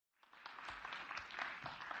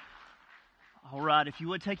All right, if you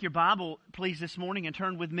would take your Bible, please, this morning and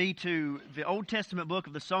turn with me to the Old Testament book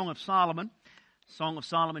of the Song of Solomon. Song of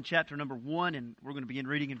Solomon, chapter number 1, and we're going to begin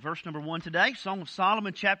reading in verse number 1 today. Song of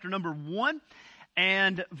Solomon, chapter number 1,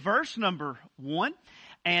 and verse number 1.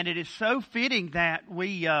 And it is so fitting that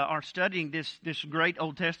we are studying this great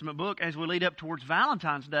Old Testament book as we lead up towards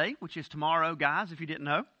Valentine's Day, which is tomorrow, guys, if you didn't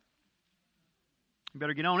know. You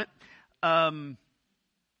better get on it.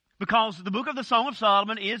 Because the book of the Song of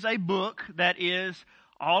Solomon is a book that is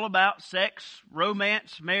all about sex,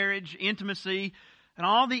 romance, marriage, intimacy, and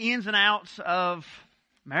all the ins and outs of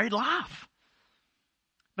married life.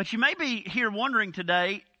 But you may be here wondering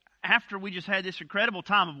today, after we just had this incredible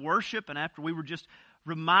time of worship and after we were just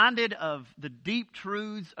reminded of the deep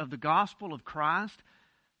truths of the gospel of Christ,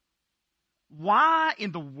 why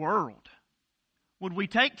in the world would we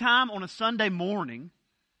take time on a Sunday morning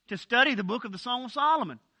to study the book of the Song of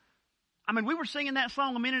Solomon? I mean, we were singing that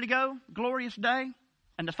song a minute ago, Glorious Day,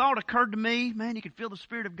 and the thought occurred to me, man, you could feel the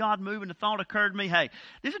Spirit of God moving. The thought occurred to me, hey,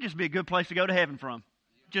 this would just be a good place to go to heaven from.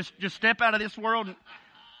 Just step out of this world.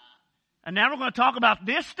 And now we're going to talk about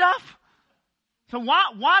this stuff? So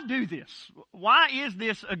why do this? Why is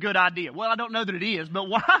this a good idea? Well, I don't know that it is, but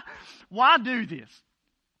why do this?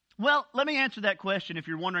 Well, let me answer that question if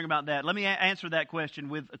you're wondering about that. Let me answer that question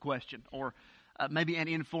with a question or maybe an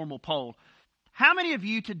informal poll. How many of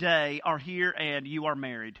you today are here and you are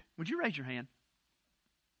married? Would you raise your hand?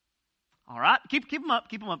 All right. Keep them up.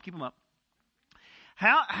 Keep them up. Keep them up.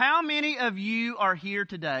 How many of you are here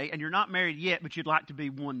today and you're not married yet, but you'd like to be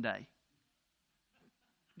one day?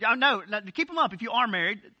 No, keep them up if you are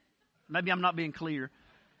married. Maybe I'm not being clear.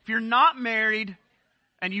 If you're not married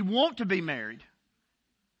and you want to be married,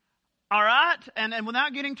 all right? And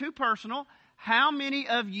without getting too personal, how many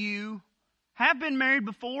of you have been married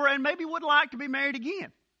before and maybe would like to be married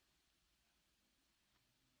again?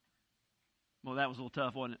 Well, that was a little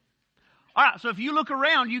tough, wasn't it? All right, so if you look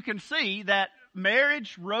around, you can see that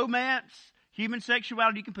marriage, romance, human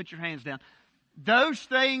sexuality, you can put your hands down. Those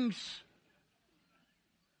things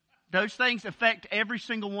affect every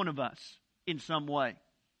single one of us in some way.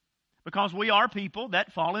 Because we are people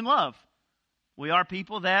that fall in love. We are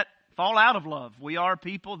people that fall out of love. We are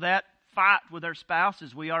people that fight with our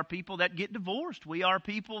spouses. We are people that get divorced. We are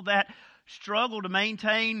people that struggle to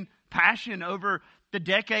maintain passion over the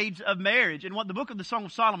decades of marriage. And what the book of the Song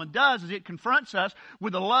of Solomon does is it confronts us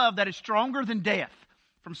with a love that is stronger than death.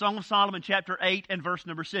 From Song of Solomon chapter 8 and verse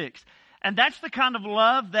number 6. And that's the kind of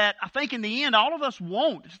love that I think in the end all of us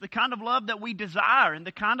want. It's the kind of love that we desire and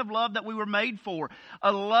the kind of love that we were made for.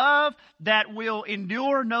 A love that will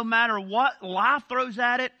endure no matter what life throws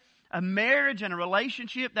at it. A marriage and a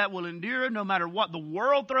relationship that will endure no matter what the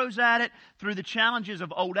world throws at it, through the challenges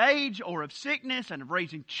of old age or of sickness and of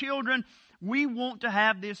raising children. We want to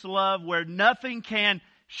have this love where nothing can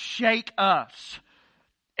shake us.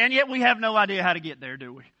 And yet we have no idea how to get there,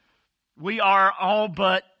 do we? We are all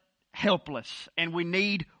but helpless, and we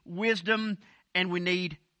need wisdom and we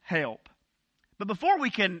need help. But before we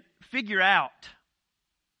can figure out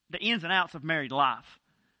the ins and outs of married life,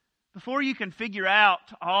 before you can figure out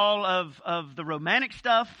all of the romantic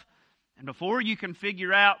stuff, and before you can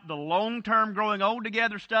figure out the long-term growing old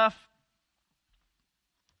together stuff,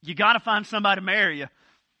 you got to find somebody to marry you.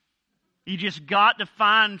 You just got to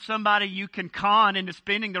find somebody you can con into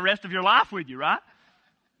spending the rest of your life with you, right?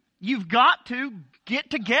 You've got to get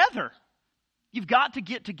together. You've got to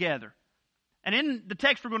get together. And in the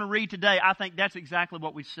text we're going to read today, I think that's exactly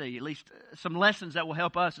what we see. At least some lessons that will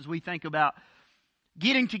help us as we think about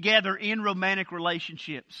getting together in romantic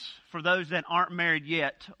relationships for those that aren't married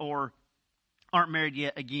yet or aren't married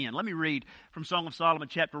yet again. Let me read from Song of Solomon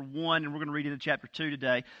chapter 1, and we're going to read into chapter 2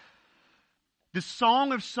 today. The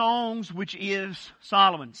Song of Songs, which is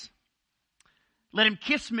Solomon's. Let him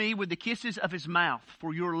kiss me with the kisses of his mouth,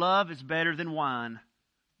 for your love is better than wine.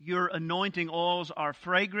 Your anointing oils are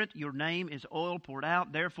fragrant. Your name is oil poured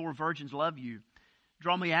out. Therefore virgins love you.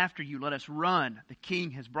 Draw me after you. Let us run. The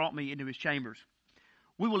king has brought me into his chambers.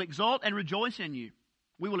 We will exult and rejoice in you.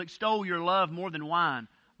 We will extol your love more than wine.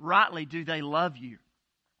 Rightly do they love you.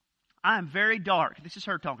 I am very dark. This is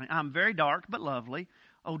her talking. I am very dark but lovely,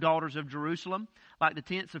 O daughters of Jerusalem, like the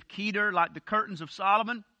tents of Kedar, like the curtains of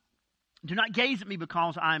Solomon. Do not gaze at me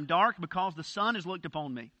because I am dark, because the sun has looked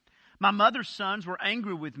upon me. My mother's sons were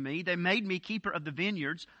angry with me. They made me keeper of the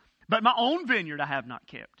vineyards, but my own vineyard I have not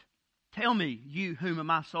kept. Tell me, you whom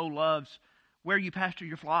my soul loves, where you pasture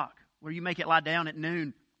your flock, where you make it lie down at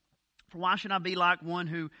noon. For why should I be like one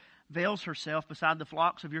who veils herself beside the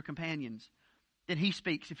flocks of your companions? Then he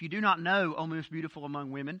speaks, if you do not know, O most beautiful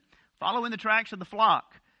among women, follow in the tracks of the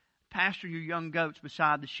flock. pasture your young goats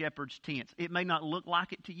beside the shepherd's tents. It may not look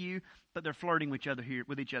like it to you, but they're flirting with each other here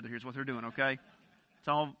is what they're doing, okay? It's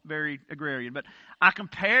all very agrarian. But I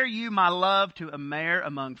compare you, my love, to a mare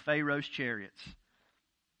among Pharaoh's chariots.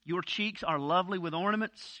 Your cheeks are lovely with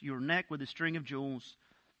ornaments, your neck with a string of jewels.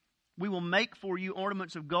 We will make for you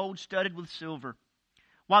ornaments of gold studded with silver.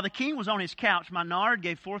 While the king was on his couch, my nard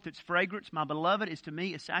gave forth its fragrance. My beloved is to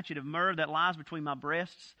me a sachet of myrrh that lies between my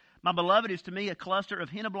breasts. My beloved is to me a cluster of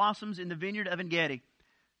henna blossoms in the vineyard of En-gedi.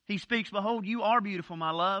 He speaks, behold, you are beautiful,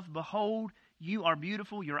 my love. Behold, you are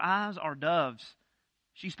beautiful. Your eyes are doves.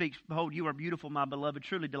 She speaks, behold, you are beautiful, my beloved,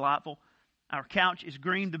 truly delightful. Our couch is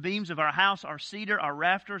green. The beams of our house are cedar. Our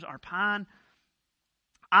rafters are pine.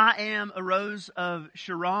 I am a rose of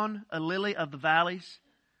Sharon, a lily of the valleys.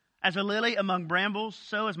 As a lily among brambles,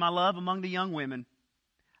 so is my love among the young women.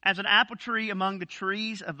 As an apple tree among the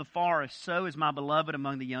trees of the forest, so is my beloved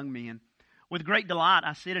among the young men. With great delight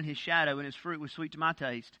I sit in his shadow, and his fruit was sweet to my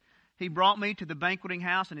taste. He brought me to the banqueting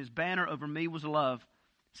house, and his banner over me was love.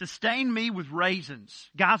 Sustain me with raisins.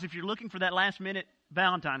 Guys, if you're looking for that last minute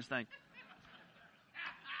Valentine's thing.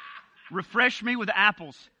 Refresh me with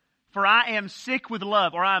apples, for I am sick with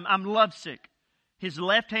love, or I'm lovesick. His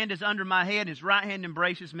left hand is under my head, his right hand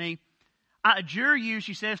embraces me. I adjure you,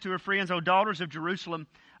 she says to her friends, O daughters of Jerusalem,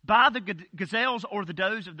 by the gazelles or the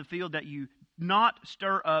does of the field, that you not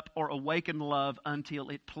stir up or awaken love until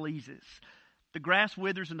it pleases. The grass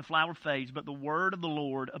withers and the flower fades, but the word of the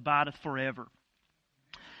Lord abideth forever.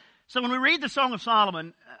 So when we read the Song of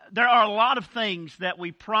Solomon, there are a lot of things that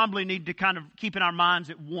we probably need to kind of keep in our minds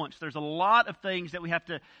at once. There's a lot of things that we have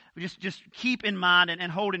to just keep in mind and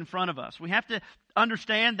hold in front of us. We have to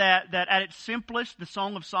understand that at its simplest, the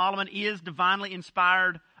Song of Solomon is divinely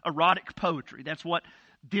inspired erotic poetry. That's what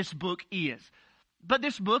this book is. But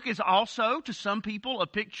this book is also, to some people, a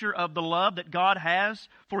picture of the love that God has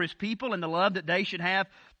for His people and the love that they should have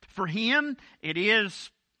for Him. It is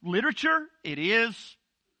literature. It is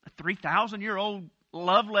a 3,000-year-old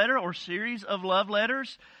love letter or series of love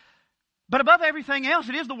letters. But above everything else,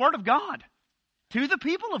 it is the Word of God to the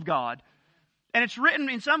people of God. And it's written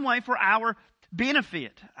in some way for our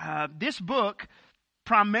benefit. This book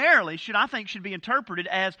primarily should be interpreted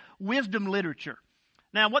as wisdom literature.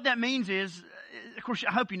 Now, what that means is, of course,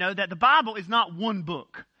 I hope you know that the Bible is not one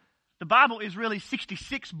book. The Bible is really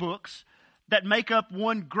 66 books that make up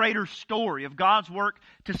one greater story of God's work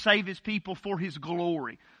to save His people for His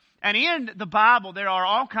glory. And in the Bible, there are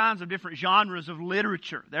all kinds of different genres of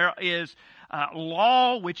literature. There is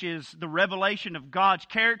law, which is the revelation of God's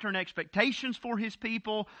character and expectations for His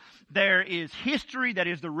people. There is history, that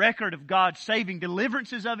is the record of God's saving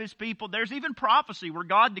deliverances of His people. There's even prophecy, where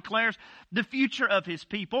God declares the future of His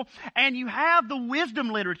people. And you have the wisdom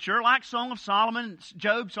literature, like Song of Solomon,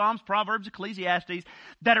 Job, Psalms, Proverbs, Ecclesiastes,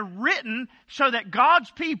 that are written so that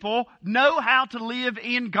God's people know how to live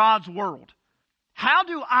in God's world. How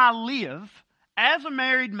do I live as a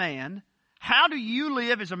married man? How do you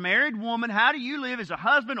live as a married woman? How do you live as a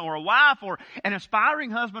husband or a wife or an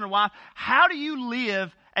aspiring husband or wife? How do you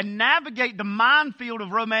live and navigate the minefield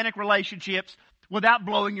of romantic relationships without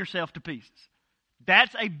blowing yourself to pieces?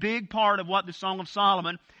 That's a big part of what the Song of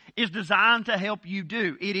Solomon is designed to help you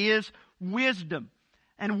do. It is wisdom.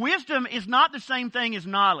 And wisdom is not the same thing as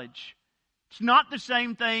knowledge. It's not the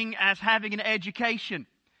same thing as having an education.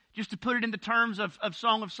 Just to put it in the terms of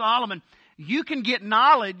Song of Solomon, you can get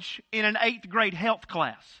knowledge in an 8th grade health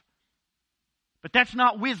class. But that's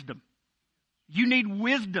not wisdom. You need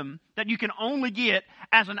wisdom that you can only get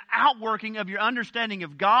as an outworking of your understanding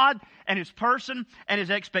of God and His person and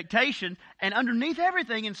His expectations. And underneath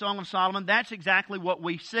everything in Song of Solomon, that's exactly what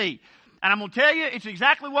we see. And I'm going to tell you, it's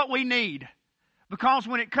exactly what we need. Because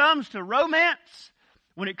when it comes to romance,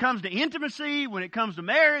 when it comes to intimacy, when it comes to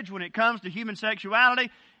marriage, when it comes to human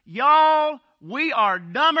sexuality, y'all, we are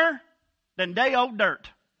dumber than day old dirt.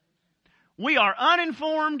 We are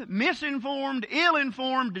uninformed, misinformed,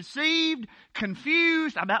 ill-informed, deceived,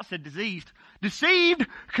 confused. I about said diseased. Deceived,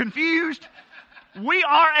 confused. We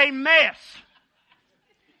are a mess.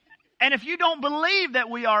 And if you don't believe that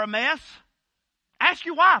we are a mess, ask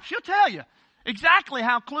your wife. She'll tell you exactly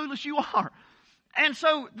how clueless you are. And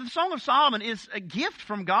so the Song of Solomon is a gift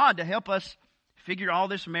from God to help us figure all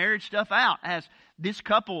this marriage stuff out as this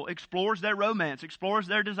couple explores their romance, explores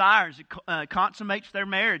their desires, consummates their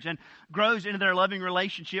marriage, and grows into their loving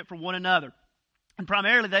relationship for one another. And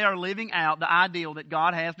primarily they are living out the ideal that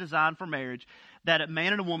God has designed for marriage, that a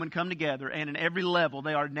man and a woman come together, and in every level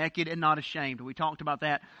they are naked and not ashamed. We talked about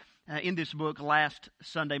that in this book last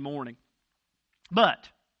Sunday morning. But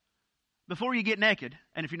before you get naked,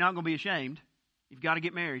 and if you're not going to be ashamed, you've got to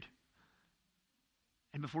get married.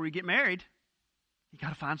 And before you get married, you got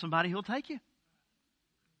to find somebody who'll take you.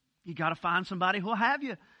 You got to find somebody who'll have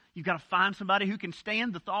you. You've got to find somebody who can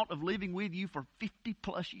stand the thought of living with you for 50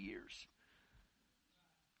 plus years.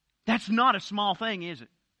 That's not a small thing, is it?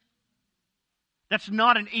 That's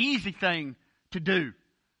not an easy thing to do.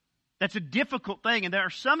 That's a difficult thing, and there are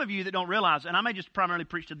some of you that don't realize, and I may just primarily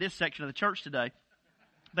preach to this section of the church today,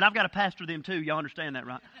 but I've got to pastor them too. Y'all understand that,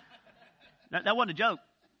 right? That wasn't a joke.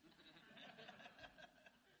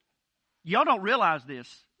 Y'all don't realize this,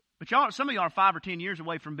 but some of y'all are 5 or 10 years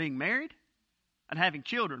away from being married and having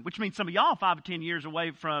children, which means some of y'all are 5 or 10 years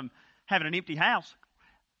away from having an empty house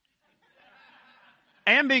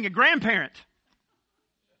and being a grandparent.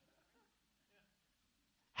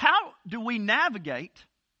 How do we navigate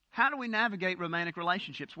romantic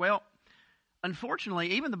relationships? Well,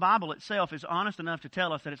 unfortunately, even the Bible itself is honest enough to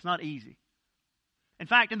tell us that it's not easy. In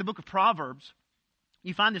fact, in the book of Proverbs,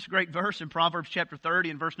 you find this great verse in Proverbs chapter 30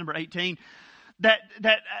 and verse number 18 that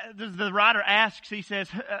the writer asks, he says,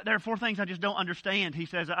 there are 4 things I just don't understand. He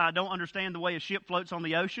says, I don't understand the way a ship floats on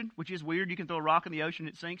the ocean, which is weird. You can throw a rock in the ocean,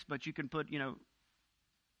 it sinks, but you can put, an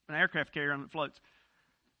aircraft carrier on it, it floats.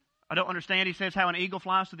 I don't understand, he says, how an eagle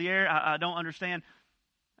flies through the air. I don't understand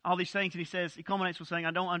all these things. And he says, he culminates with saying,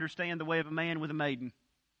 I don't understand the way of a man with a maiden.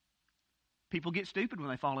 People get stupid when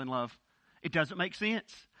they fall in love. It doesn't make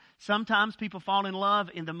sense. Sometimes people fall in love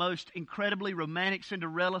in the most incredibly romantic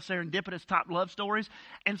Cinderella, serendipitous type love stories.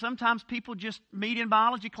 And sometimes people just meet in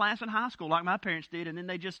biology class in high school like my parents did, and then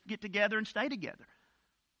they just get together and stay together.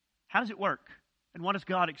 How does it work? And what does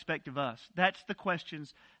God expect of us? That's the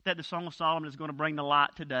questions that the Song of Solomon is going to bring to light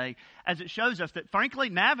today, as it shows us that, frankly,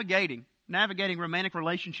 navigating romantic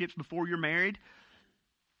relationships before you're married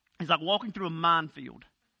is like walking through a minefield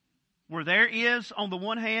where there is, on the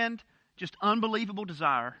one hand, just unbelievable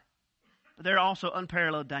desire, but there are also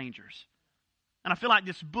unparalleled dangers. And I feel like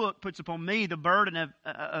this book puts upon me the burden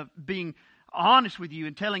of being honest with you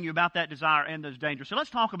and telling you about that desire and those dangers. So let's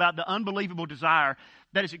talk about the unbelievable desire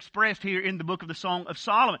that is expressed here in the book of the Song of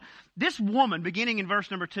Solomon. This woman, beginning in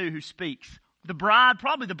verse number 2, who speaks, the bride,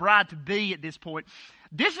 probably the bride-to-be at this point,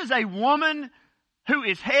 this is a woman who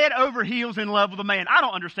is head over heels in love with a man. I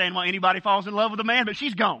don't understand why anybody falls in love with a man, but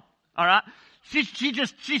she's gone, all right?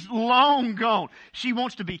 She's long gone. She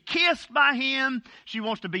wants to be kissed by him. She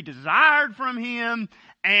wants to be desired from him.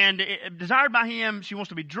 And desired by him, she wants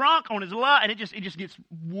to be drunk on his love. And it just gets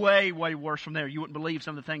way, way worse from there. You wouldn't believe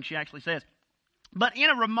some of the things she actually says. But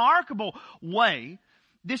in a remarkable way,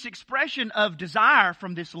 this expression of desire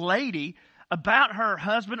from this lady about her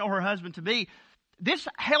husband or her husband-to-be, this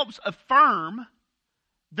helps affirm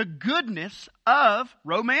the goodness of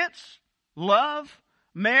romance, love,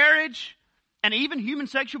 marriage, and even human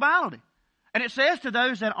sexuality. And it says to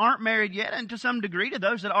those that aren't married yet, and to some degree to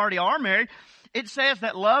those that already are married, it says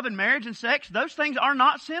that love and marriage and sex, those things are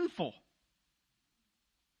not sinful.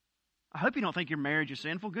 I hope you don't think your marriage is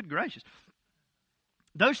sinful. Good gracious.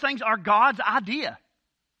 Those things are God's idea.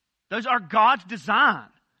 Those are God's design.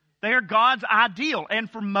 They are God's ideal. And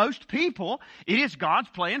for most people, it is God's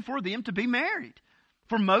plan for them to be married.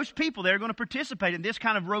 For most people, they're going to participate in this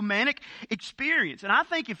kind of romantic experience. And I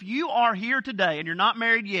think if you are here today and you're not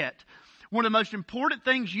married yet, one of the most important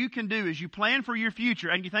things you can do is you plan for your future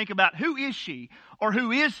and you think about who is she or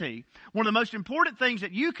who is he. One of the most important things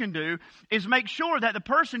that you can do is make sure that the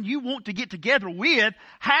person you want to get together with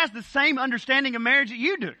has the same understanding of marriage that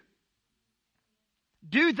you do.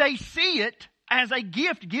 Do they see it as a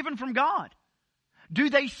gift given from God? Do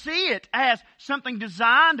they see it as something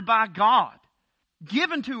designed by God,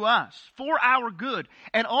 given to us for our good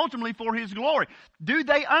and ultimately for His glory? Do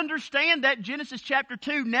they understand that Genesis chapter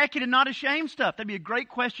 2 naked and not ashamed stuff? That'd be a great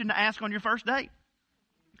question to ask on your first date.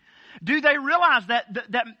 Do they realize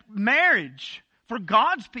that marriage for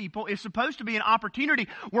God's people is supposed to be an opportunity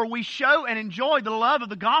where we show and enjoy the love of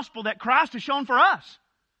the gospel that Christ has shown for us?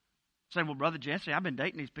 Say, well, Brother Jesse, I've been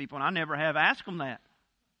dating these people and I never have asked them that.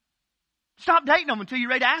 Stop dating them until you're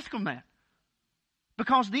ready to ask them that.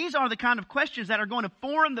 Because these are the kind of questions that are going to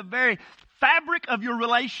form the very fabric of your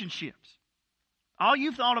relationships. All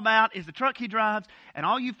you've thought about is the truck he drives, and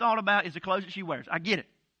all you've thought about is the clothes that she wears. I get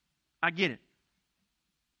it.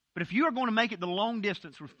 But if you are going to make it the long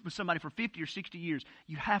distance with somebody for 50 or 60 years,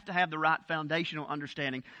 you have to have the right foundational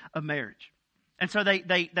understanding of marriage. And so they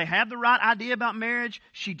have the right idea about marriage.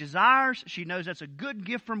 She desires, she knows that's a good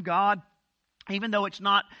gift from God. Even though it's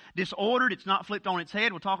not disordered, it's not flipped on its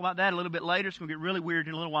head. We'll talk about that a little bit later. It's going to get really weird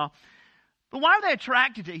in a little while. But why are they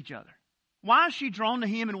attracted to each other? Why is she drawn to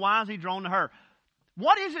him and why is he drawn to her?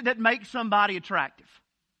 What is it that makes somebody attractive?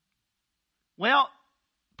 Well,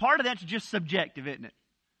 part of that's just subjective, isn't it?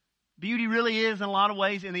 Beauty really is, in a lot of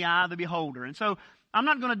ways, in the eye of the beholder. And so I'm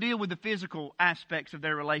not going to deal with the physical aspects of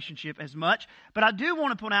their relationship as much, but I do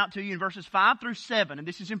want to point out to you in verses 5 through 7, and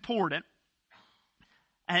this is important,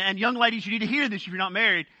 and young ladies, you need to hear this if you're not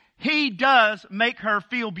married, he does make her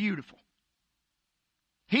feel beautiful.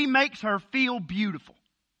 He makes her feel beautiful.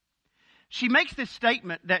 She makes this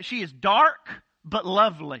statement that she is dark but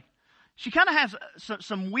lovely. She kind of has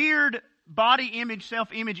some weird body image,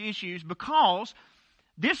 self-image issues because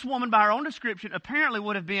this woman, by her own description, apparently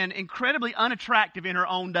would have been incredibly unattractive in her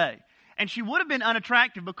own day. And she would have been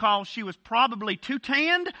unattractive because she was probably too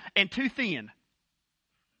tanned and too thin.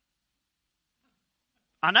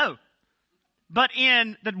 I know. But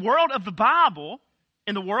in the world of the Bible,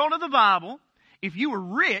 if you were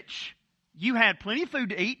rich, you had plenty of food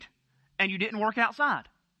to eat and you didn't work outside.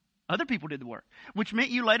 Other people did the work, which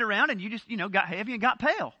meant you laid around and you just, got heavy and got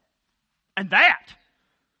pale. And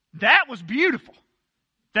that was beautiful.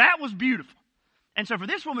 That was beautiful. And so for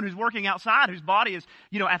this woman who's working outside, whose body is,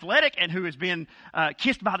 athletic and who has been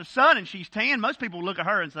kissed by the sun and she's tan, most people look at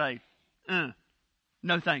her and say,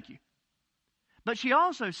 no thank you. But she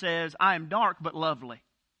also says, I am dark but lovely.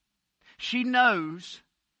 She knows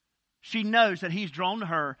that he's drawn to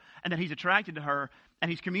her and that he's attracted to her, and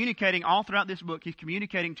he's communicating all throughout this book, he's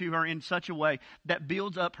communicating to her in such a way that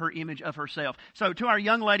builds up her image of herself. So to our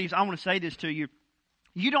young ladies, I want to say this to you.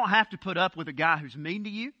 You don't have to put up with a guy who's mean to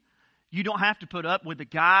you. You don't have to put up with a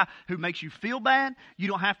guy who makes you feel bad. You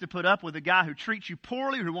don't have to put up with a guy who treats you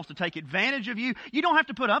poorly, who wants to take advantage of you. You don't have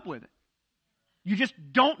to put up with it. You just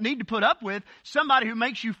don't need to put up with somebody who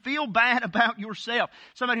makes you feel bad about yourself.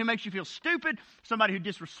 Somebody who makes you feel stupid. Somebody who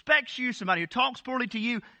disrespects you. Somebody who talks poorly to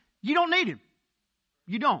you. You don't need him.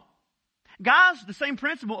 You don't. Guys, the same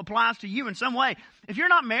principle applies to you in some way. If you're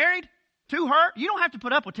not married to her, you don't have to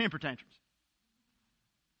put up with temper tantrums.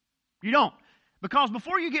 You don't. Because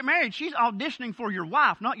before you get married, she's auditioning for your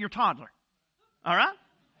wife, not your toddler. All right?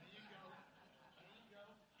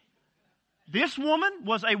 This woman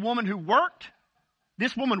was a woman who worked.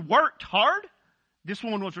 This woman worked hard. This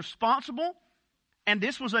woman was responsible. And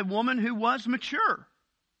this was a woman who was mature.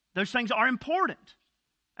 Those things are important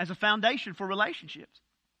as a foundation for relationships.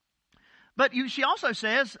 But she also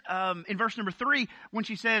says in verse number 3, when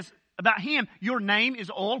she says about him, your name is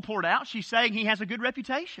oil poured out, she's saying he has a good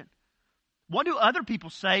reputation. What do other people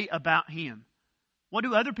say about him? What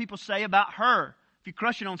do other people say about her? If you're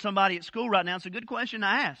crushing on somebody at school right now, it's a good question to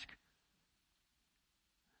ask.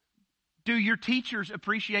 Do your teachers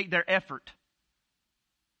appreciate their effort?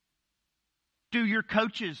 Do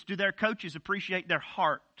their coaches appreciate their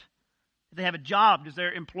heart? If they have a job, does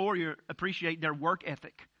their employer appreciate their work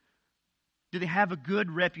ethic? Do they have a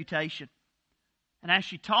good reputation? And as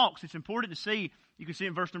she talks, it's important to see, you can see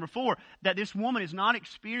in verse number 4, that this woman is not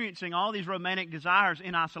experiencing all these romantic desires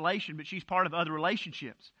in isolation, but she's part of other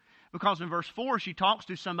relationships. Because in verse 4, she talks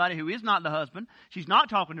to somebody who is not the husband. She's not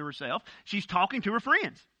talking to herself. She's talking to her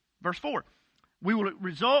friends. Verse 4, we will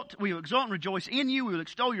exalt and rejoice in you. We will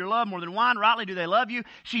extol your love more than wine. Rightly do they love you.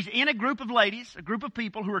 She's in a group of ladies, a group of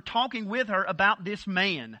people who are talking with her about this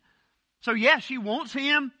man. So yes, she wants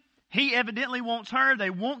him. He evidently wants her.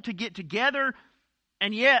 They want to get together.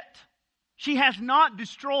 And yet, she has not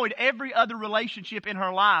destroyed every other relationship in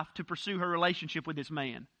her life to pursue her relationship with this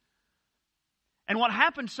man. And what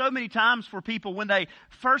happens so many times for people when they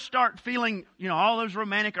first start feeling, all those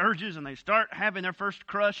romantic urges and they start having their first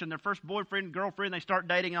crush and their first boyfriend and girlfriend, they start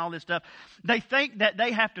dating and all this stuff, they think that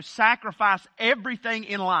they have to sacrifice everything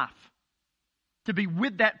in life to be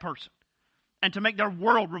with that person and to make their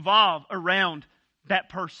world revolve around that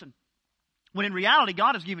person. When in reality,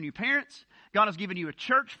 God has given you parents. God has given you a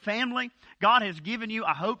church family. God has given you,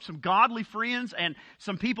 I hope, some godly friends and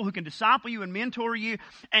some people who can disciple you and mentor you.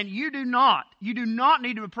 And you do not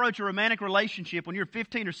need to approach a romantic relationship when you're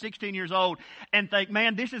 15 or 16 years old and think,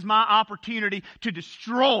 man, this is my opportunity to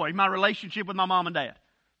destroy my relationship with my mom and dad.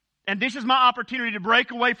 And this is my opportunity to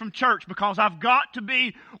break away from church because I've got to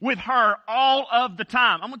be with her all of the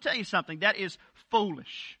time. I'm going to tell you something. That is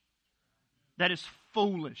foolish. That is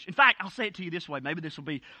foolish. In fact, I'll say it to you this way. Maybe this will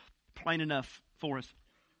be plain enough for us.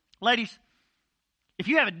 Ladies, if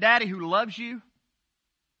you have a daddy who loves you, and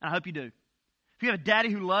I hope you do. If you have a daddy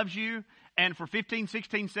who loves you, and for 15,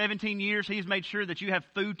 16, 17 years, he has made sure that you have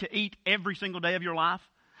food to eat every single day of your life,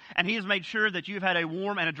 and he has made sure that you've had a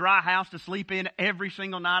warm and a dry house to sleep in every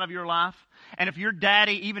single night of your life. And if your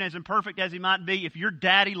daddy, even as imperfect as he might be, if your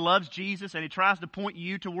daddy loves Jesus and he tries to point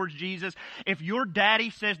you towards Jesus, if your daddy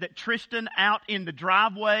says that Tristan out in the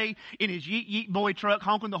driveway in his Yeet Yeet Boy truck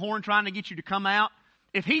honking the horn trying to get you to come out,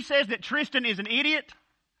 if he says that Tristan is an idiot,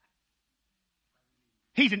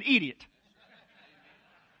 he's an idiot.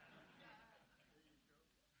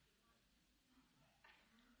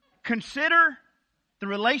 consider the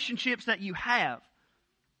relationships that you have.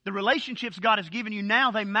 The relationships God has given you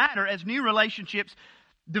now, they matter as new relationships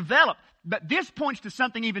develop. But this points to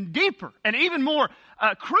something even deeper and even more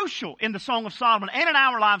crucial in the Song of Solomon and in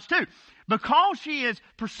our lives too. Because she is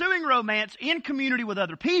pursuing romance in community with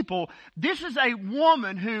other people, this is a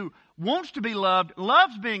woman who wants to be loved,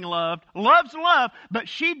 loves being loved, loves love, but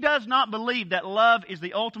she does not believe that love is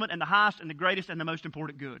the ultimate and the highest and the greatest and the most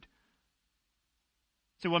important good.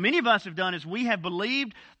 So what many of us have done is we have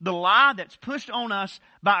believed the lie that's pushed on us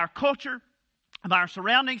by our culture, by our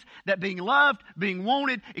surroundings, that being loved, being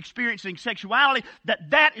wanted, experiencing sexuality,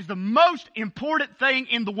 that is the most important thing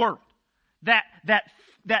in the world. That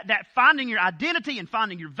finding your identity and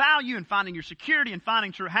finding your value and finding your security and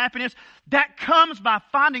finding true happiness, that comes by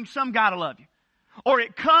finding some guy to love you. Or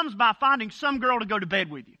it comes by finding some girl to go to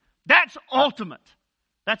bed with you. That's ultimate.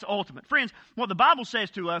 That's ultimate. Friends, what the Bible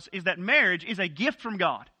says to us is that marriage is a gift from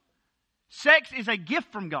God. Sex is a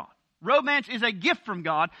gift from God. Romance is a gift from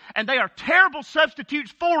God. And they are terrible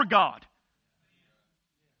substitutes for God.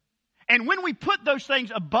 And when we put those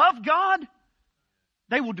things above God,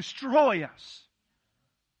 they will destroy us.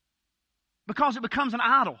 Because it becomes an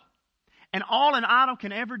idol. And all an idol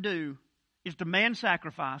can ever do is demand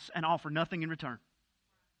sacrifice and offer nothing in return.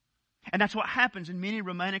 And that's what happens in many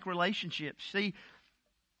romantic relationships. See,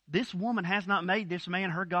 this woman has not made this man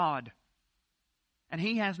her God. And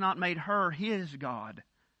he has not made her his God.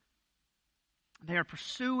 They are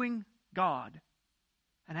pursuing God.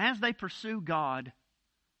 And as they pursue God,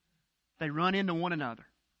 they run into one another.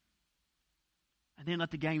 And then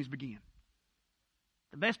let the games begin.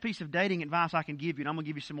 The best piece of dating advice I can give you, and I'm going to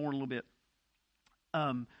give you some more in a little bit,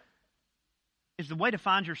 is the way to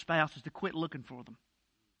find your spouse is to quit looking for them.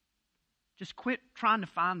 Just quit trying to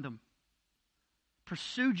find them.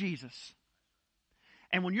 Pursue Jesus.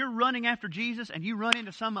 And when you're running after Jesus and you run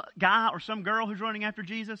into some guy or some girl who's running after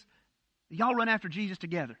Jesus, y'all run after Jesus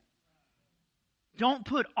together. Don't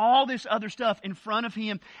put all this other stuff in front of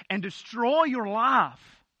Him and destroy your life.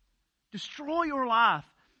 Destroy your life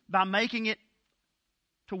by making it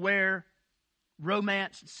to where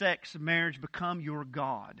romance, sex, and marriage become your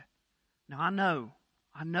God. Now I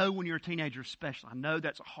know when you're a teenager especially, I know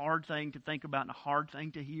that's a hard thing to think about and a hard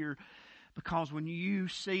thing to hear, because when you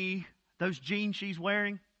see those jeans she's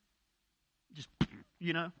wearing, just,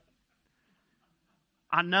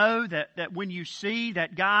 I know that when you see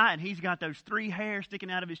that guy and he's got those 3 hairs sticking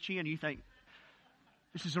out of his chin, you think,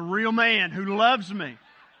 this is a real man who loves me.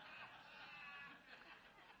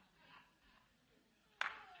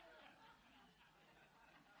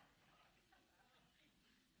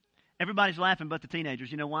 Everybody's laughing but the teenagers.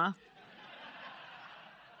 You know why?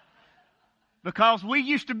 Because we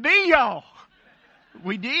used to be y'all.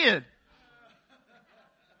 We did.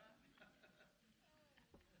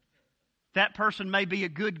 That person may be a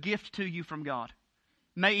good gift to you from God.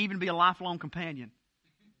 May even be a lifelong companion.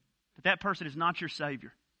 But that person is not your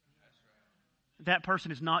Savior. That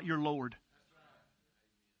person is not your Lord.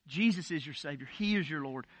 Jesus is your Savior. He is your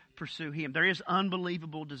Lord. Pursue Him. There is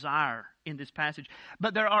unbelievable desire in this passage.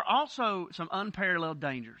 But there are also some unparalleled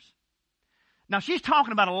dangers. Now, she's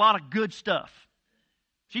talking about a lot of good stuff.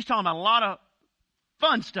 She's talking about a lot of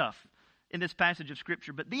fun stuff in this passage of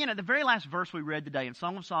Scripture. But then at the very last verse we read today in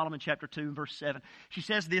Song of Solomon chapter 2 and verse 7, she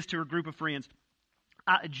says this to her group of friends.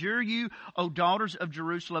 I adjure you, O daughters of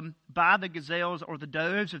Jerusalem, by the gazelles or the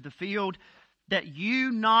doves of the field, that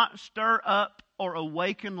you not stir up or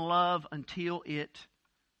awaken love until it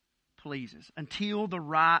pleases, until the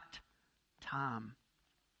right time.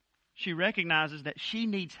 She recognizes that she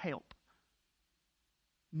needs help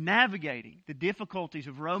navigating the difficulties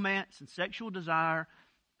of romance and sexual desire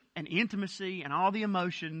and intimacy and all the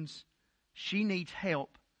emotions. She needs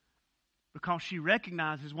help because she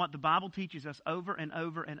recognizes what the Bible teaches us over and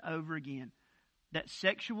over and over again, that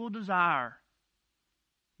sexual desire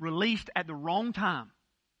released at the wrong time,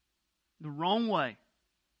 the wrong way,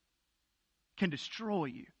 can destroy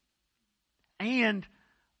you. And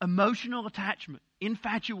emotional attachment,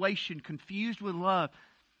 infatuation, confused with love,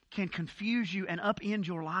 can confuse you and upend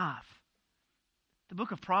your life. The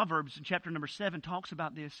book of Proverbs in chapter number 7 talks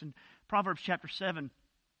about this. In Proverbs chapter 7,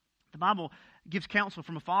 the Bible gives counsel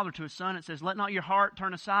from a father to his son. It says, let not your heart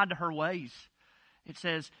turn aside to her ways. It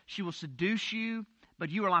says, she will seduce you, but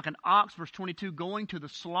you are like an ox, verse 22, going to the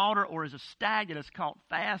slaughter, or as a stag that is caught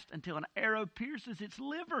fast until an arrow pierces its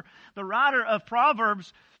liver. The writer of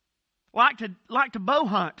Proverbs liked to bow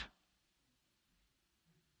hunt.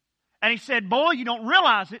 And he said, boy, you don't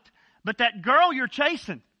realize it, but that girl you're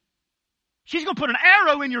chasing, she's going to put an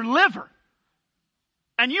arrow in your liver.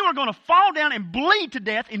 And you are going to fall down and bleed to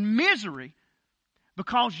death in misery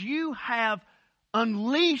because you have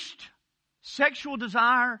unleashed sexual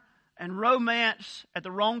desire and romance at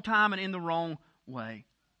the wrong time and in the wrong way.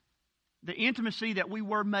 The intimacy that we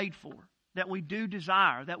were made for, that we do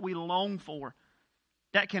desire, that we long for,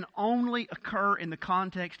 that can only occur in the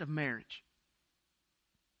context of marriage.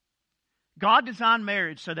 God designed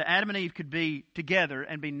marriage so that Adam and Eve could be together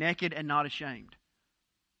and be naked and not ashamed.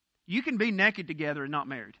 You can be naked together and not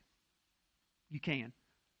married. You can.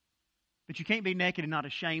 But you can't be naked and not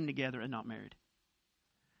ashamed together and not married.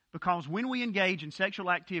 Because when we engage in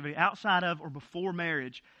sexual activity outside of or before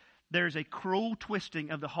marriage, there's a cruel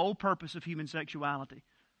twisting of the whole purpose of human sexuality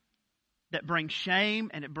that brings shame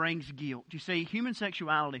and it brings guilt. You see, human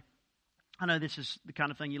sexuality, I know this is the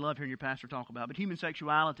kind of thing you love hearing your pastor talk about, but human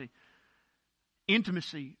sexuality,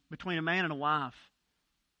 intimacy between a man and a wife,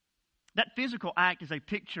 that physical act is a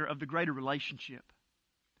picture of the greater relationship,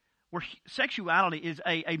 where sexuality is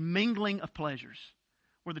a mingling of pleasures,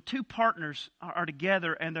 where the two partners are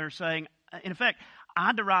together and they're saying, in effect,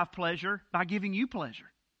 I derive pleasure by giving you pleasure.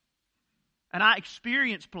 And I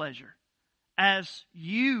experience pleasure as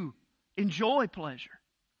you enjoy pleasure.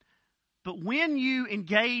 But when you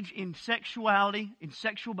engage in sexuality, in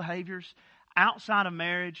sexual behaviors outside of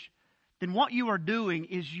marriage, then what you are doing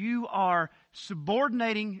is you are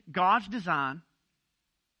subordinating God's design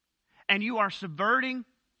and you are subverting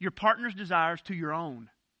your partner's desires to your own.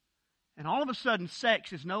 And all of a sudden,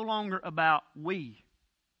 sex is no longer about we.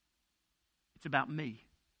 It's about me.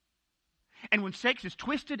 And when sex is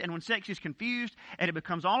twisted and when sex is confused and it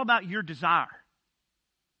becomes all about your desire,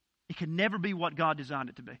 it can never be what God designed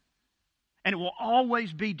it to be. And it will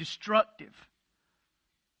always be destructive.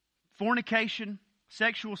 Fornication,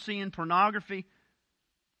 sexual sin, pornography,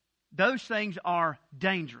 those things are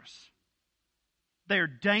dangerous. They are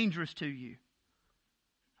dangerous to you.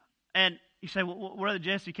 And you say, well, Brother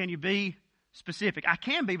Jesse, can you be specific? I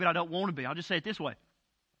can be, but I don't want to be. I'll just say it this way.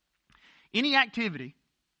 Any activity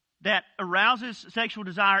that arouses sexual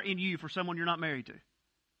desire in you for someone you're not married to,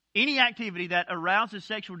 any activity that arouses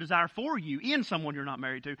sexual desire for you in someone you're not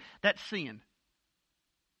married to, that's sin.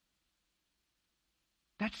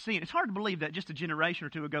 That's sin. It's hard to believe that just a generation or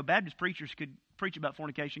two ago, Baptist preachers could preach about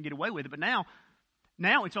fornication and get away with it. But now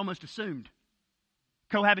it's almost assumed.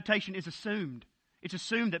 Cohabitation is assumed. It's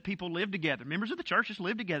assumed that people live together. Members of the church just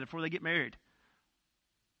live together before they get married.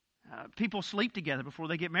 People sleep together before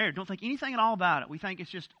they get married. Don't think anything at all about it. We think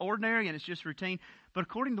it's just ordinary and it's just routine. But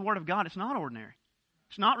according to the Word of God, it's not ordinary.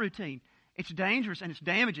 It's not routine. It's dangerous and it's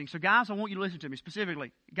damaging. So guys, I want you to listen to me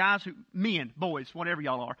specifically. Guys men, boys, whatever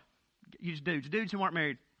y'all are. You just dudes who aren't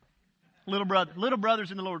married. Little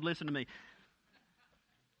brothers in the Lord, listen to me.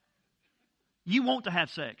 You want to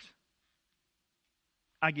have sex.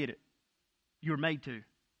 I get it. You were made to.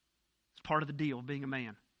 It's part of the deal of being a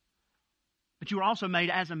man. But you were also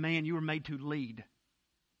made as a man, you were made to lead.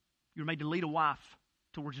 You were made to lead a wife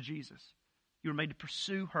towards Jesus. You were made to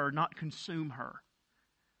pursue her, not consume her.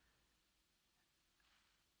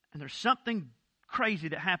 And there's something crazy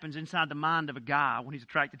that happens inside the mind of a guy when he's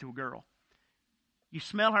attracted to a girl. You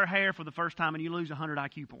smell her hair for the first time and you lose 100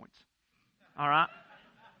 IQ points. All right?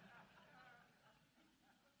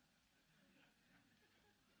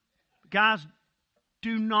 Guys,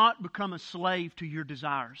 do not become a slave to your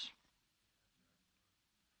desires.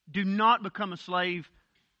 Do not become a slave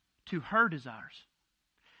to her desires.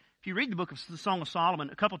 If you read the book of the Song of Solomon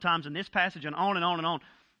a couple times in this passage and on and on and on,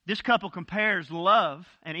 this couple compares love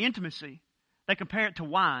and intimacy. They compare it to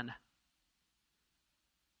wine.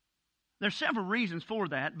 There's several reasons for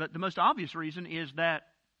that, but the most obvious reason is that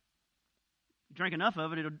you drink enough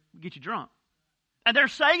of it, it'll get you drunk. And they're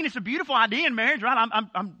saying it's a beautiful idea in marriage, right?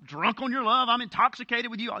 I'm drunk on your love. I'm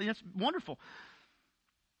intoxicated with you. That's wonderful.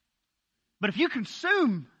 But if you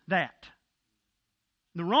consume that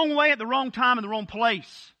the wrong way at the wrong time in the wrong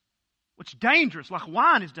place, it's dangerous, like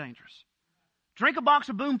wine is dangerous. Drink a box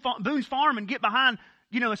of Boone's Farm and get behind,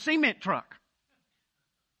 a cement truck.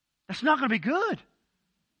 That's not going to be good.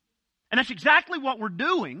 And that's exactly what we're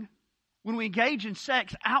doing when we engage in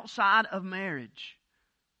sex outside of marriage.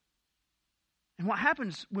 And what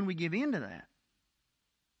happens when we give in to that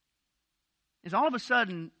is all of a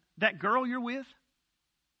sudden that girl you're with,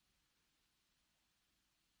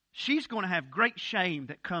 she's going to have great shame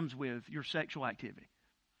that comes with your sexual activity.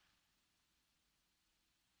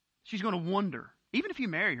 She's going to wonder, even if you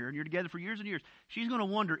marry her and you're together for years and years, she's going to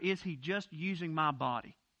wonder, is he just using my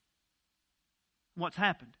body? What's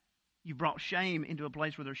happened? You brought shame into a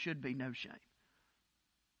place where there should be no shame.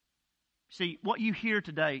 See, what you hear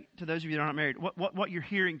today, to those of you that aren't married, what you're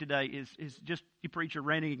hearing today is just you preacher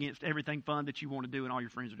ranting against everything fun that you want to do and all your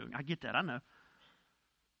friends are doing. I get that, I know.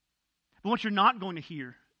 But what you're not going to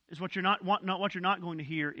hear is what you're not going to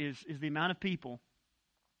hear is the amount of people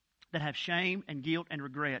that have shame and guilt and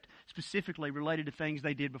regret, specifically related to things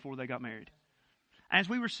they did before they got married. As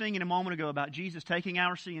we were singing a moment ago about Jesus taking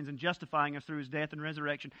our sins and justifying us through His death and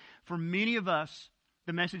resurrection, for many of us,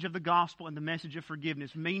 the message of the gospel and the message of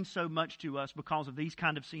forgiveness means so much to us because of these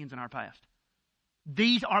kind of sins in our past.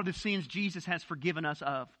 These are the sins Jesus has forgiven us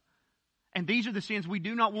of. And these are the sins we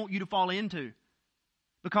do not want you to fall into.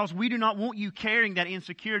 Because we do not want you carrying that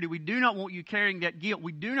insecurity. We do not want you carrying that guilt.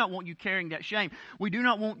 We do not want you carrying that shame. We do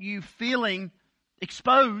not want you feeling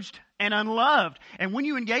exposed and unloved. And when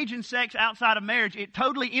you engage in sex outside of marriage, it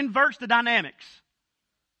totally inverts the dynamics.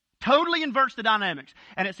 Totally inverts the dynamics.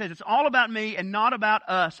 And it says it's all about me and not about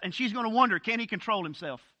us. And she's going to wonder, can he control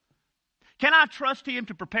himself? Can I trust him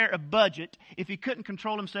to prepare a budget if he couldn't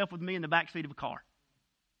control himself with me in the backseat of a car?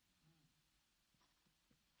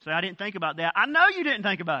 Say, I didn't think about that. I know you didn't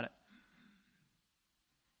think about it.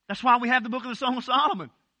 That's why we have the book of the Song of Solomon.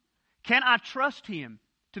 Can I trust him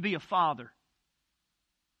to be a father?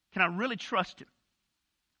 Can I really trust him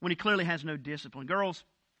when he clearly has no discipline? Girls,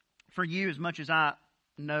 for you, as much as I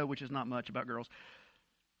know, which is not much about girls,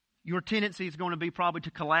 your tendency is going to be probably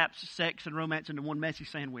to collapse sex and romance into one messy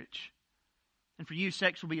sandwich. And for you,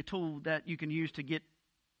 sex will be a tool that you can use to get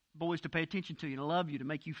boys to pay attention to you, to love you, to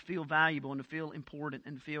make you feel valuable and to feel important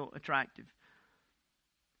and feel attractive.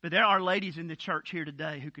 But there are ladies in the church here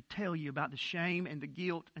today who could tell you about the shame and the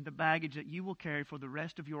guilt and the baggage that you will carry for the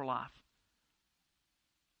rest of your life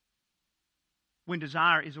when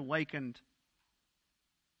desire is awakened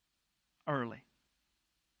early.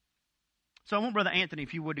 So I want Brother Anthony,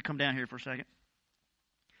 if you would, to come down here for a second.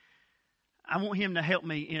 I want him to help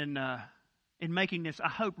me in making this, I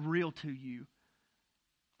hope, real to you.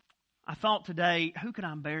 I thought today, who can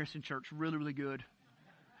I embarrass in church really, really good?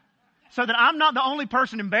 So that I'm not the only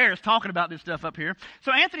person embarrassed talking about this stuff up here.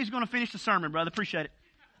 So Anthony's going to finish the sermon, brother. Appreciate it.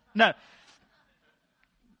 No.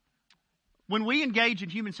 When we engage in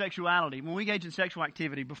human sexuality, when we engage in sexual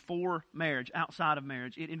activity before marriage, outside of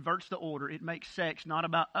marriage, it inverts the order. It makes sex not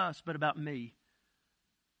about us, but about me.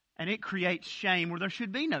 And it creates shame where there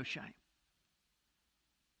should be no shame.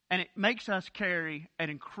 And it makes us carry an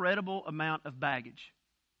incredible amount of baggage.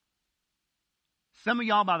 Some of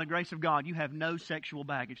y'all, by the grace of God, you have no sexual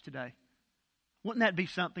baggage today. Wouldn't that be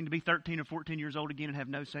something to be 13 or 14 years old again and have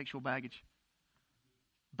no sexual baggage?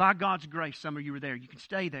 By God's grace, some of you are there. You can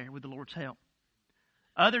stay there with the Lord's help.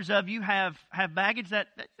 Others of you have baggage that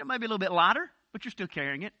may be a little bit lighter, but you're still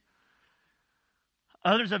carrying it.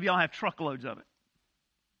 Others of y'all have truckloads of it.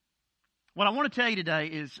 What I want to tell you today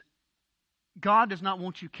is God does not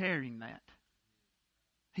want you carrying that.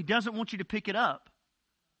 He doesn't want you to pick it up.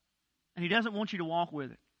 And He doesn't want you to walk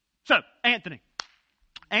with it. So, Anthony.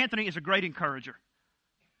 Anthony is a great encourager.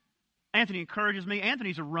 Anthony encourages me.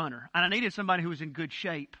 Anthony's a runner. And I needed somebody who was in good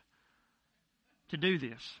shape to do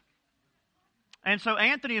this. And so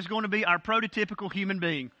Anthony is going to be our prototypical human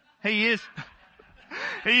being. He is.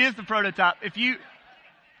 He is the prototype. If you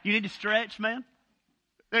need to stretch, man.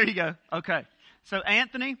 There you go. Okay. So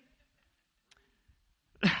Anthony.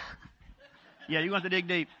 Yeah, you want to dig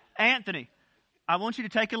deep. Anthony, I want you to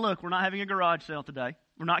take a look. We're not having a garage sale today.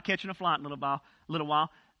 We're not catching a flight in a little while.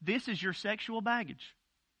 This is your sexual baggage.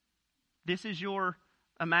 This is your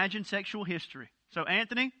imagined sexual history. So,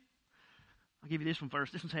 Anthony, I'll give you this one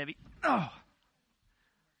first. This one's heavy. Oh.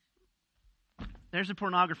 There's the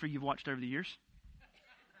pornography you've watched over the years.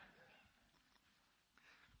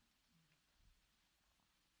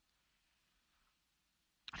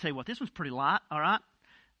 I'll tell you what, this one's pretty light, all right?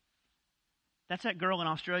 That's that girl in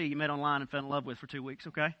Australia you met online and fell in love with for 2 weeks,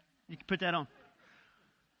 okay? You can put that on.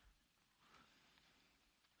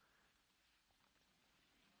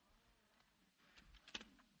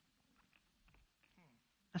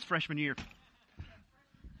 That's freshman year.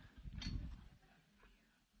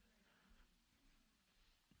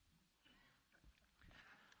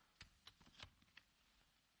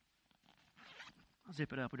 I'll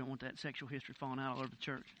zip it up. We don't want that sexual history falling out all over the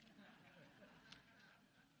church.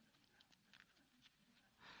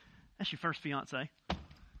 That's your first fiance.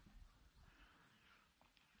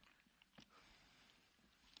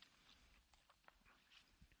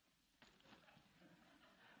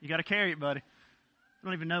 You got to carry it, buddy. I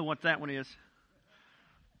don't even know what that one is.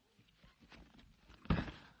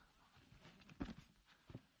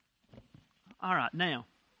 All right, now,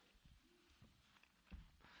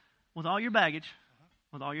 with all your baggage,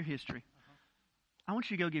 with all your history, I want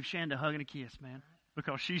you to go give Shanda a hug and a kiss, man,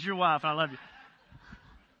 because she's your wife and I love you.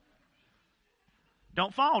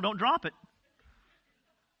 Don't fall. Don't drop it.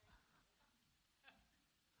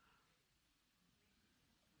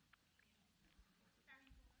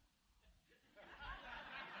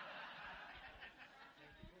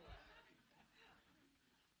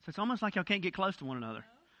 So it's almost like y'all can't get close to one another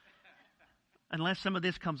unless some of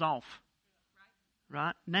this comes off.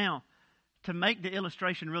 Right? Now, to make the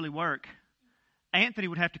illustration really work, Anthony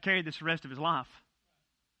would have to carry this the rest of his life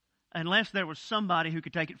unless there was somebody who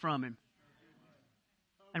could take it from him.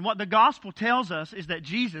 And what the gospel tells us is that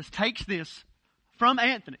Jesus takes this from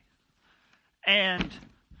Anthony and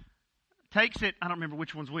takes it. I don't remember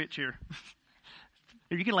which one's which here.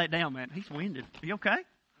 You can lay it down, man. He's winded. Are you okay?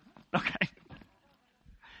 Okay.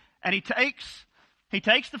 And he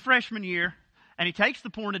takes the freshman year, and he takes the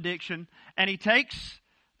porn addiction, and he takes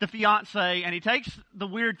the fiance, and he takes the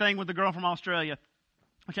weird thing with the girl from Australia,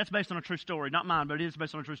 which that's based on a true story. Not mine, but it is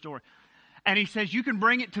based on a true story. And he says, you can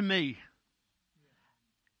bring it to me.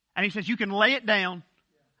 And he says, you can lay it down,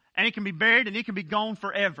 and it can be buried, and it can be gone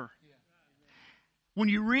forever. When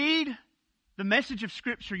you read the message of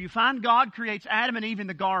Scripture, you find God creates Adam and Eve in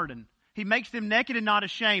the garden. He makes them naked and not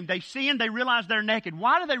ashamed. They sin, they realize they're naked.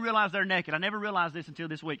 Why do they realize they're naked? I never realized this until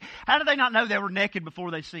this week. How did they not know they were naked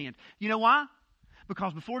before they sinned? You know why?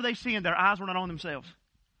 Because before they sinned, their eyes were not on themselves.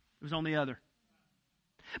 It was on the other.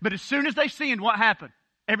 But as soon as they sinned, what happened?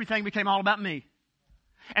 Everything became all about me.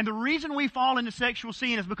 And the reason we fall into sexual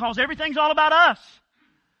sin is because everything's all about us.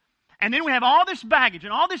 And then we have all this baggage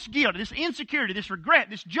and all this guilt, this insecurity, this regret,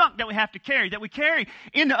 this junk that we have to carry, that we carry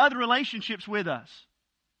into other relationships with us.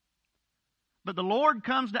 But the Lord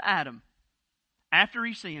comes to Adam after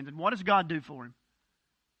he sins, and what does God do for him?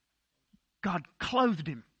 God clothed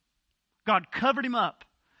him. God covered him up.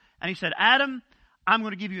 And he said, Adam, I'm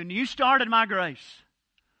going to give you a new start in my grace.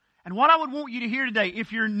 And what I would want you to hear today,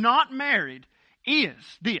 if you're not married, is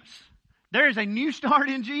this. There is a new start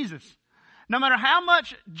in Jesus. No matter how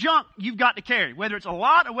much junk you've got to carry, whether it's a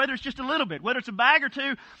lot or whether it's just a little bit, whether it's a bag or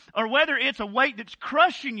two, or whether it's a weight that's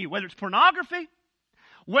crushing you, whether it's pornography,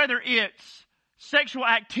 whether it's sexual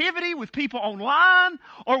activity with people online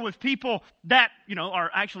or with people that, are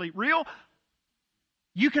actually real,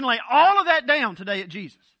 you can lay all of that down today at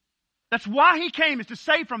Jesus. That's why He came, is to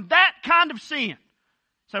save from that kind of sin.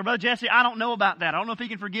 So, Brother Jesse, I don't know about that. I don't know if He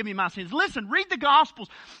can forgive me my sins. Listen, read the Gospels.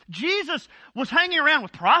 Jesus was hanging around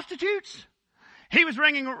with prostitutes. He was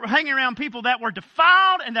hanging around people that were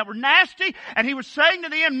defiled and that were nasty. And He was saying to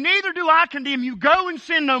them, neither do I condemn you. Go and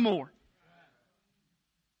sin no more.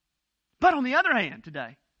 But on the other hand,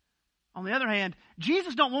 today,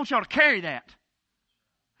 Jesus don't want y'all to carry that.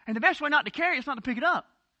 And the best way not to carry it is not to pick it up.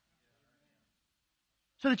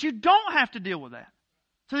 So that you don't have to deal with that.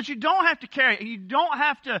 So that you don't have to carry it. And you don't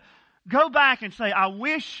have to go back and say, I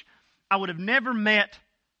wish I would have never met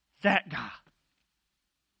that guy.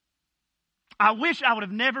 I wish I would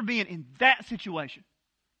have never been in that situation.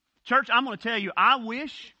 Church, I'm going to tell you, I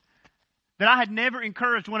wish that I had never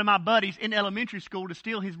encouraged one of my buddies in elementary school to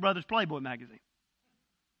steal his brother's Playboy magazine.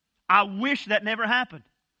 I wish that never happened.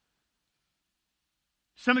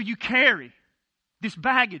 Some of you carry this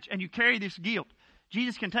baggage and you carry this guilt.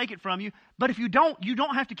 Jesus can take it from you, but if you don't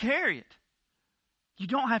have to carry it. You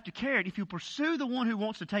don't have to carry it. If you pursue the one who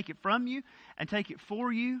wants to take it from you and take it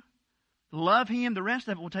for you, love Him, the rest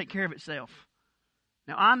of it will take care of itself.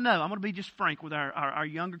 Now, I know, I'm going to be just frank with our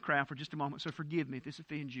younger crowd for just a moment, so forgive me if this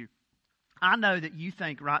offends you. I know that you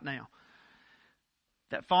think right now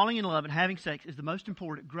that falling in love and having sex is the most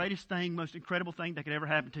important, greatest thing, most incredible thing that could ever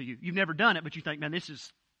happen to you. You've never done it, but you think, man, this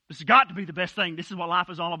has got to be the best thing. This is what life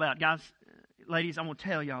is all about. Guys, ladies, I'm going to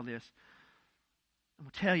tell y'all this.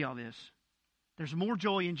 There's more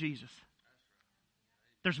joy in Jesus.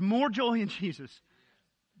 There's more joy in Jesus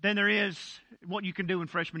than there is what you can do in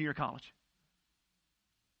freshman year of college.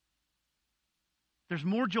 There's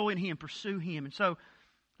more joy in Him. Pursue Him. And so,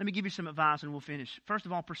 let me give you some advice and we'll finish. First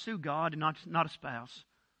of all, pursue God and not a spouse.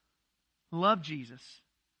 Love Jesus.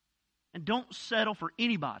 And don't settle for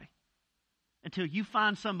anybody until you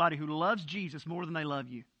find somebody who loves Jesus more than they love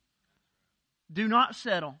you. Do not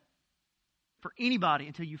settle for anybody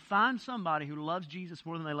until you find somebody who loves Jesus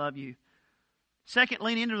more than they love you. Second,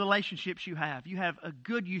 lean into the relationships you have. You have a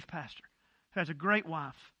good youth pastor who has a great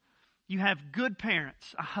wife. You have good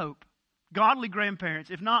parents, I hope. Godly grandparents.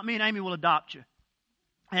 If not, me and Amy will adopt you.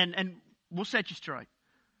 And we'll set you straight.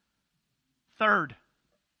 Third,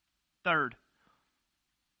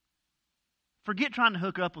 forget trying to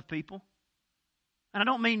hook up with people. And I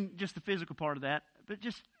don't mean just the physical part of that, but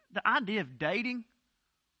just the idea of dating,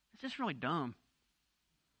 it's just really dumb.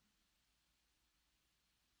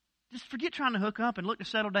 Just forget trying to hook up and look to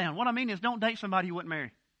settle down. What I mean is don't date somebody you wouldn't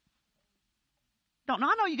marry. Now,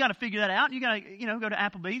 I know you got to figure that out. You got to, go to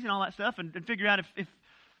Applebee's and all that stuff and figure out if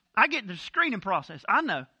I get the screening process. I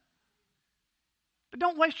know. But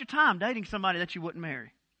don't waste your time dating somebody that you wouldn't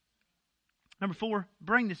marry. Number 4,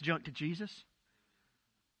 bring this junk to Jesus.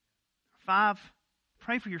 5,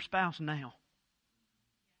 pray for your spouse now.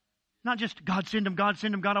 Not just, God send him, God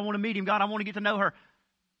send him, God I want to meet him, God I want to get to know her.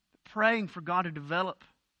 Praying for God to develop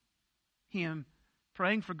him,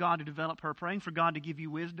 praying for God to develop her, praying for God to give you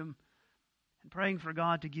wisdom, and praying for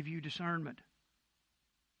God to give you discernment.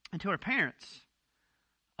 And to our parents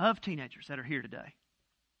of teenagers that are here today,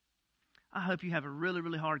 I hope you have a really,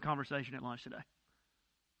 really hard conversation at lunch today.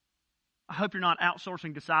 I hope you're not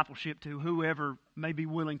outsourcing discipleship to whoever may be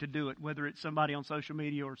willing to do it, whether it's somebody on social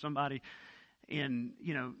media or somebody in,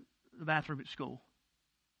 the bathroom at school.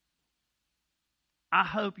 I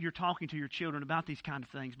hope you're talking to your children about these kind of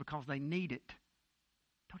things because they need it.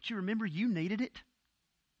 Don't you remember you needed it?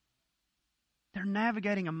 They're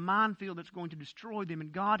navigating a minefield that's going to destroy them,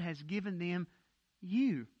 and God has given them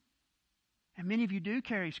you. And many of you do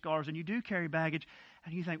carry scars and you do carry baggage,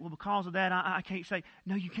 and you think, well, because of that, I can't say.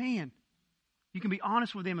 No, you can. You can be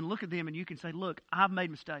honest with them and look at them and you can say, look, I've made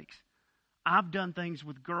mistakes. I've done things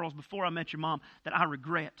with girls before I met your mom that I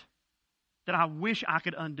regret, that I wish I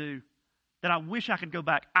could undo, that I wish I could go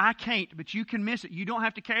back. I can't, but you can miss it. You don't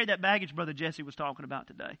have to carry that baggage Brother Jesse was talking about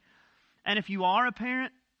today. And if you are a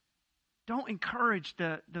parent, don't encourage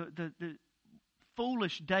the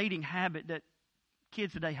foolish dating habit that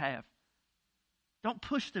kids today have. Don't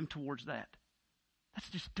push them towards that. That's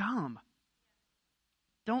just dumb.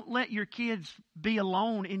 Don't let your kids be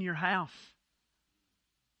alone in your house.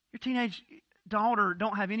 Your teenage daughter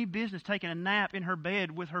don't have any business taking a nap in her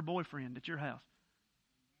bed with her boyfriend at your house.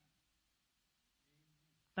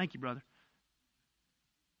 Thank you, brother.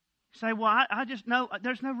 You say, well, I just know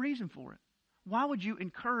there's no reason for it. Why would you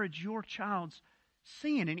encourage your child's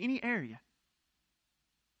sin in any area?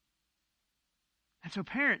 And so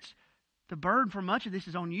parents, the burden for much of this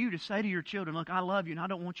is on you to say to your children, look, I love you and I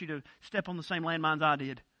don't want you to step on the same landmines I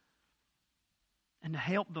did. And to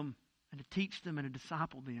help them and to teach them and to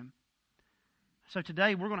disciple them. So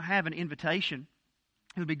today we're going to have an invitation.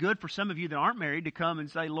 It would be good for some of you that aren't married to come and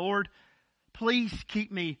say, Lord, please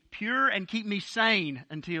keep me pure and keep me sane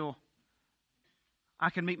until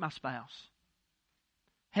I can meet my spouse.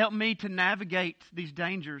 Help me to navigate these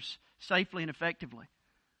dangers safely and effectively.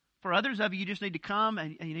 For others of you, you just need to come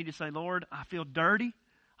and you need to say, Lord, I feel dirty.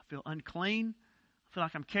 I feel unclean. I feel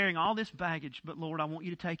like I'm carrying all this baggage, but Lord, I want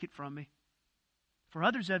you to take it from me. For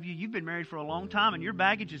others of you, you've been married for a long time and your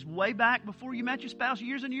baggage is way back before you met your spouse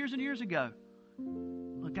years and years and years ago.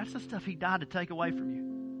 Look, that's the stuff He died to take away from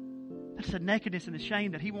you. That's the nakedness and the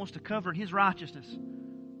shame that He wants to cover in His righteousness.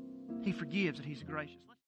 He forgives and He's gracious.